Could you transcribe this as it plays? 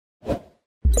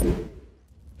Well,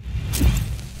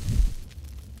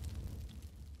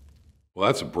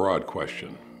 that's a broad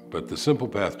question, but the simple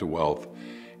path to wealth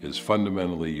is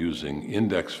fundamentally using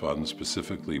index funds,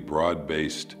 specifically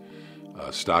broad-based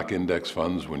stock index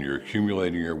funds when you're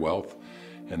accumulating your wealth,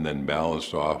 and then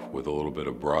balanced off with a little bit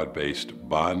of broad-based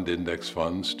bond index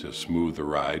funds to smooth the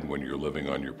ride when you're living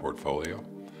on your portfolio.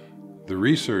 The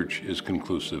research is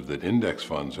conclusive that index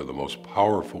funds are the most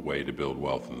powerful way to build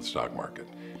wealth in the stock market.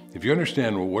 If you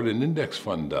understand what an index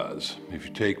fund does, if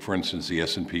you take, for instance, the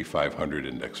S&P 500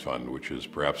 index fund, which is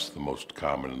perhaps the most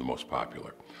common and the most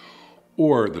popular,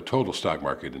 or the total stock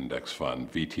market index fund,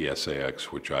 VTSAX,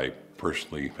 which I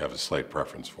personally have a slight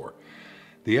preference for.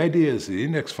 The idea is the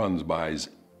index fund buys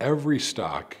every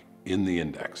stock in the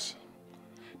index.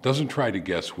 It doesn't try to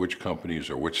guess which companies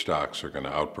or which stocks are going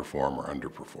to outperform or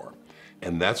underperform.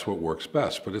 And that's what works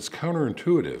best, but it's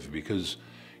counterintuitive because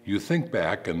you think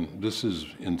back, and this is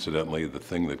incidentally the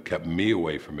thing that kept me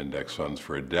away from index funds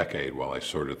for a decade while I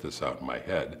sorted this out in my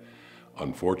head,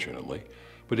 unfortunately.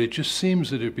 But it just seems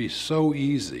that it'd be so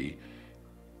easy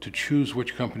to choose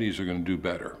which companies are going to do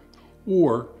better,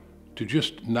 or to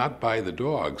just not buy the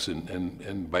dogs,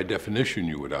 and by definition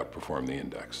you would outperform the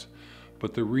index.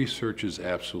 But the research is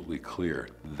absolutely clear.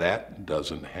 That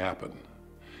doesn't happen.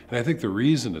 And I think the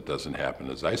reason it doesn't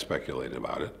happen, as I speculate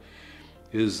about it,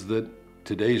 is that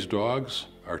today's dogs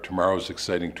are tomorrow's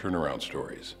exciting turnaround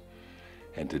stories.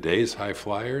 And today's high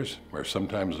flyers are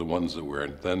sometimes the ones that we're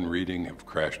then reading have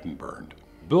crashed and burned.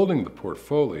 Building the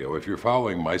portfolio, if you're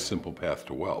following my simple path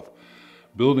to wealth,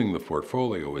 building the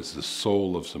portfolio is the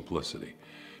soul of simplicity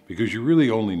because you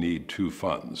really only need two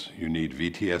funds. You need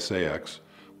VTSAX,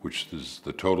 which is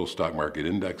the total stock market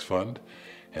index fund,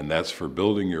 and that's for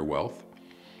building your wealth.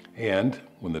 And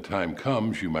when the time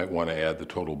comes, you might want to add the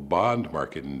total bond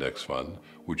market index fund,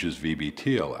 which is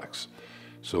VBTLX.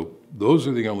 So those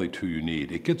are the only two you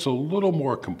need. It gets a little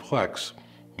more complex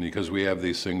because we have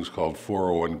these things called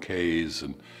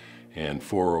 401ks and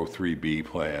 403b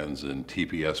plans and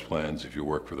TPS plans if you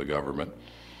work for the government.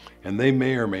 And they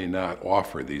may or may not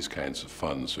offer these kinds of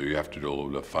funds, so you have to do a little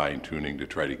bit of fine-tuning to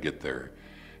try to get there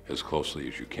as closely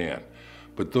as you can.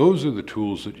 But those are the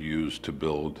tools that you use to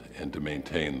build and to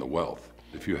maintain the wealth.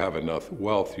 If you have enough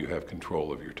wealth, you have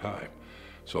control of your time.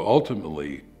 So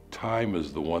ultimately, time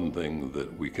is the one thing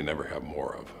that we can never have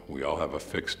more of. We all have a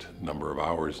fixed number of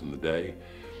hours in the day.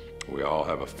 We all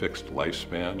have a fixed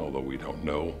lifespan, although we don't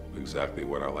know exactly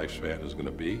what our lifespan is going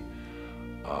to be.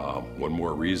 One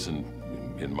more reason,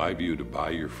 in my view, to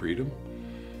buy your freedom,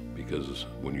 because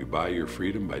when you buy your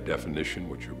freedom, by definition,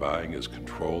 what you're buying is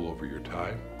control over your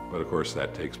time. But of course,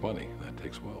 that takes money, that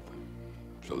takes wealth.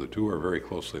 So the two are very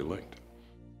closely linked.